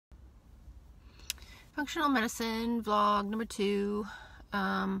Functional medicine vlog number 2.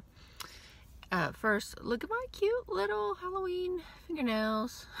 First, look at my cute little Halloween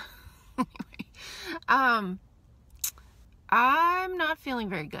fingernails. Anyway, I'm not feeling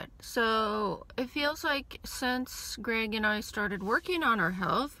very good. So it feels like since Greg and I started working on our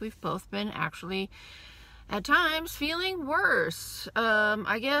health, we've both been actually at times feeling worse.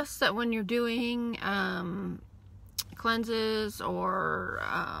 I guess that when you're doing cleanses or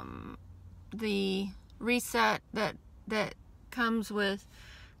the reset that comes with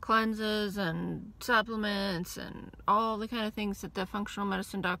cleanses and supplements and all the kind of things that the functional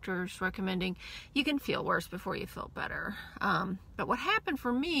medicine doctor is recommending, you can feel worse before you feel better. But what happened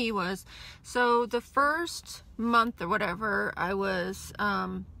for me was, so the first month or whatever, I was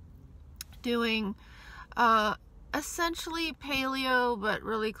doing essentially paleo, but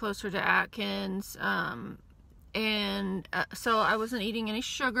really closer to Atkins. So I wasn't eating any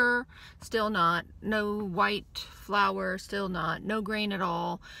sugar, still not, no white flour, still not, no grain at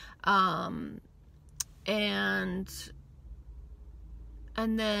all, and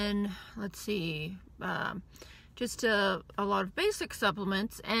then, let's see, just a lot of basic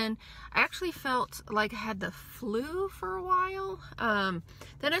supplements, and I actually felt like I had the flu for a while.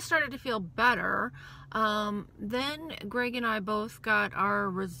 Then I started to feel better. Then Greg and I both got our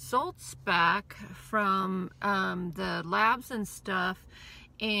results back from the labs and stuff,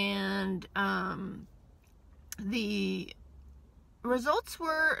 and the results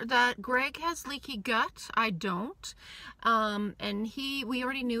were that Greg has leaky gut, I don't, and we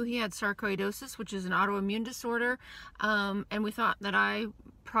already knew he had sarcoidosis, which is an autoimmune disorder, and we thought that I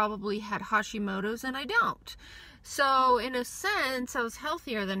probably had Hashimoto's, and I don't. So in a sense, I was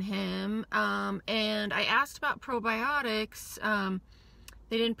healthier than him, and I asked about probiotics.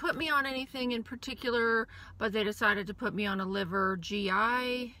 They didn't put me on anything in particular, but they decided to put me on a liver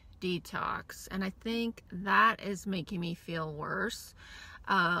GI detox, and I think that is making me feel worse.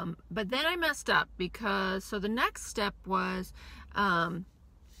 But then I messed up, because so the next step was that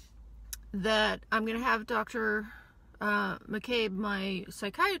I'm gonna have Dr. McCabe, my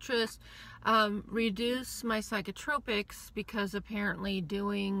psychiatrist, reduce my psychotropics, because apparently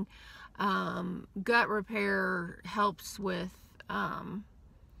doing gut repair helps with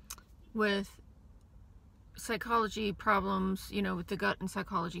psychology problems, you know, with the gut and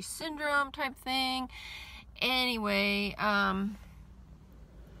psychology syndrome type thing. Anyway,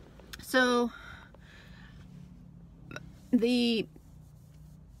 so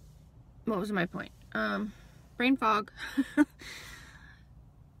what was my point? Brain fog.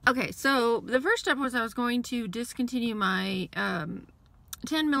 Okay, so the first step was I was going to discontinue my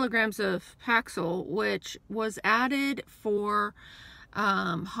 10 milligrams of Paxil, which was added for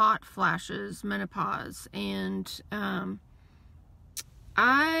hot flashes, menopause, and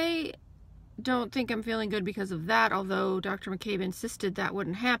I don't think I'm feeling good because of that, although Dr. McCabe insisted that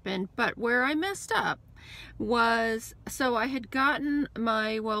wouldn't happen. But where I messed up was, so I had gotten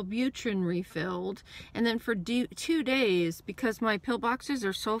my Wellbutrin refilled, and then for 2 days, because my pill boxes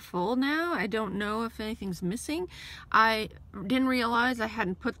are so full now, I don't know if anything's missing. I didn't realize I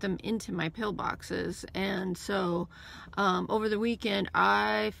hadn't put them into my pill boxes, and so over the weekend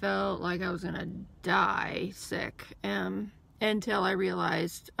I felt like I was gonna die sick, until I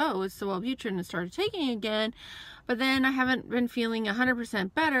realized, oh, it's the Wellbutrin, and started taking it again. But then I haven't been feeling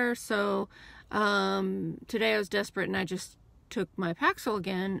 100% better, so today I was desperate and I just took my Paxil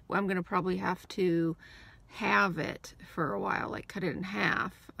again. I'm gonna probably have to have it for a while, like cut it in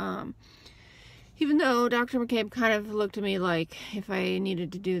half. Even though Dr. McCabe kind of looked at me like if I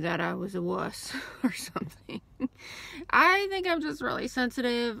needed to do that, I was a wuss or something. I think I'm just really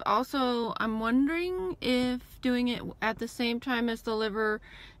sensitive. Also, I'm wondering if doing it at the same time as the liver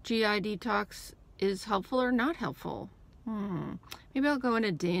GI detox is helpful or not helpful. Maybe I'll go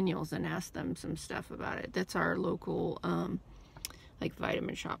into Daniel's and ask them some stuff about it. That's our local, like,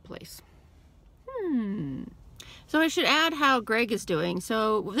 vitamin shop place. So I should add how Greg is doing.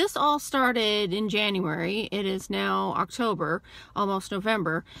 So this all started in January. It is now October, almost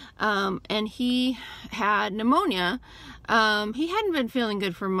November. And he had pneumonia. He hadn't been feeling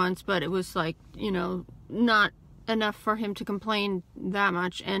good for months, but it was like, you know, not enough for him to complain that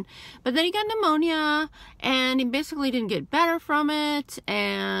much, but then he got pneumonia, and he basically didn't get better from it,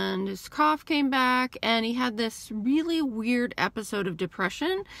 and his cough came back, and he had this really weird episode of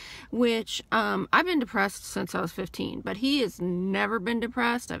depression, which I've been depressed since I was 15, but he has never been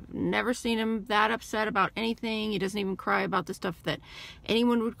depressed. I've never seen him that upset about anything. He doesn't even cry about the stuff that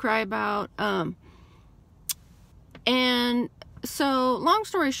anyone would cry about, and so, long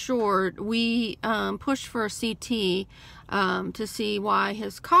story short, we pushed for a CT to see why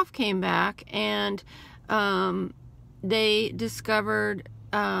his cough came back, and they discovered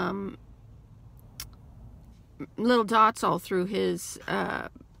little dots all through his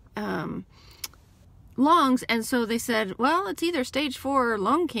lungs, and so they said, well, it's either stage 4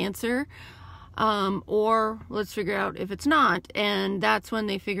 lung cancer, or let's figure out if it's not. And that's when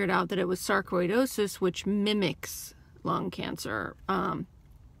they figured out that it was sarcoidosis, which mimics lung cancer.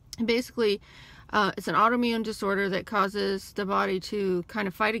 Basically, it's an autoimmune disorder that causes the body to kind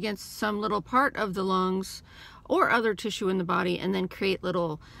of fight against some little part of the lungs or other tissue in the body, and then create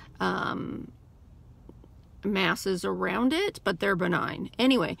little masses around it, but they're benign.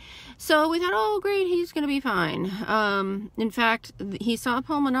 Anyway, so we thought, oh great, he's going to be fine. In fact, he saw a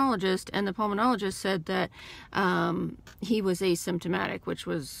pulmonologist, and the pulmonologist said that he was asymptomatic, which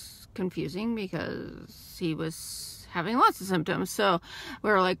was confusing because he was having lots of symptoms. So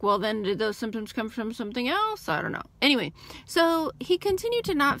we were like, well, then did those symptoms come from something else? I don't know. Anyway, so he continued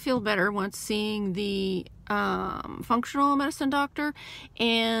to not feel better once seeing the functional medicine doctor,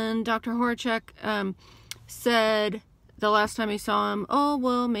 and Dr. Horacek said the last time he saw him, oh,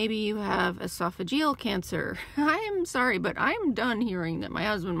 well, maybe you have esophageal cancer. I am sorry, but I'm done hearing that my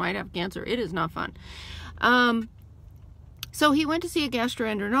husband might have cancer. It is not fun. So he went to see a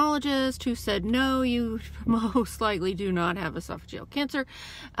gastroenterologist who said, no, you most likely do not have esophageal cancer,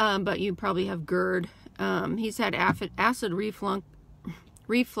 but you probably have GERD. He's had acid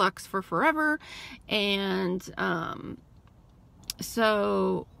reflux for forever, and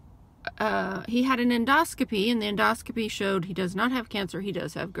so he had an endoscopy, and the endoscopy showed he does not have cancer, he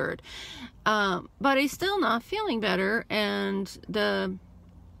does have GERD. But he's still not feeling better, and so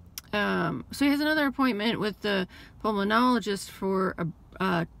he has another appointment with the pulmonologist for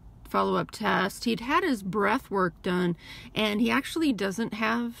a follow-up test. He'd had his breath work done, and he actually doesn't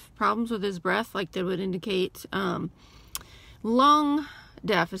have problems with his breath like that would indicate lung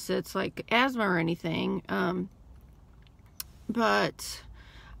deficits like asthma or anything. But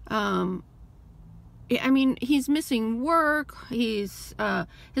I mean, he's missing work. He's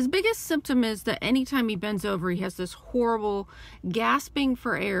his biggest symptom is that anytime he bends over, he has this horrible gasping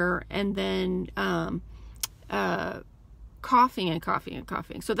for air, and then coughing and coughing and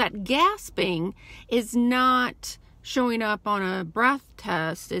coughing. So that gasping is not showing up on a breath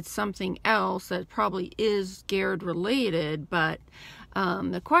test. It's something else that probably is GERD related, but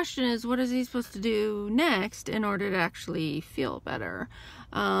the question is, what is he supposed to do next in order to actually feel better?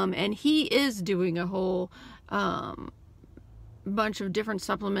 And he is doing a whole bunch of different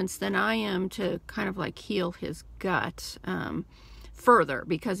supplements than I am to kind of like heal his gut further,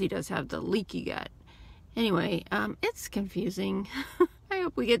 because he does have the leaky gut. Anyway, it's confusing. I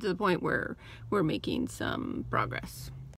hope we get to the point where we're making some progress.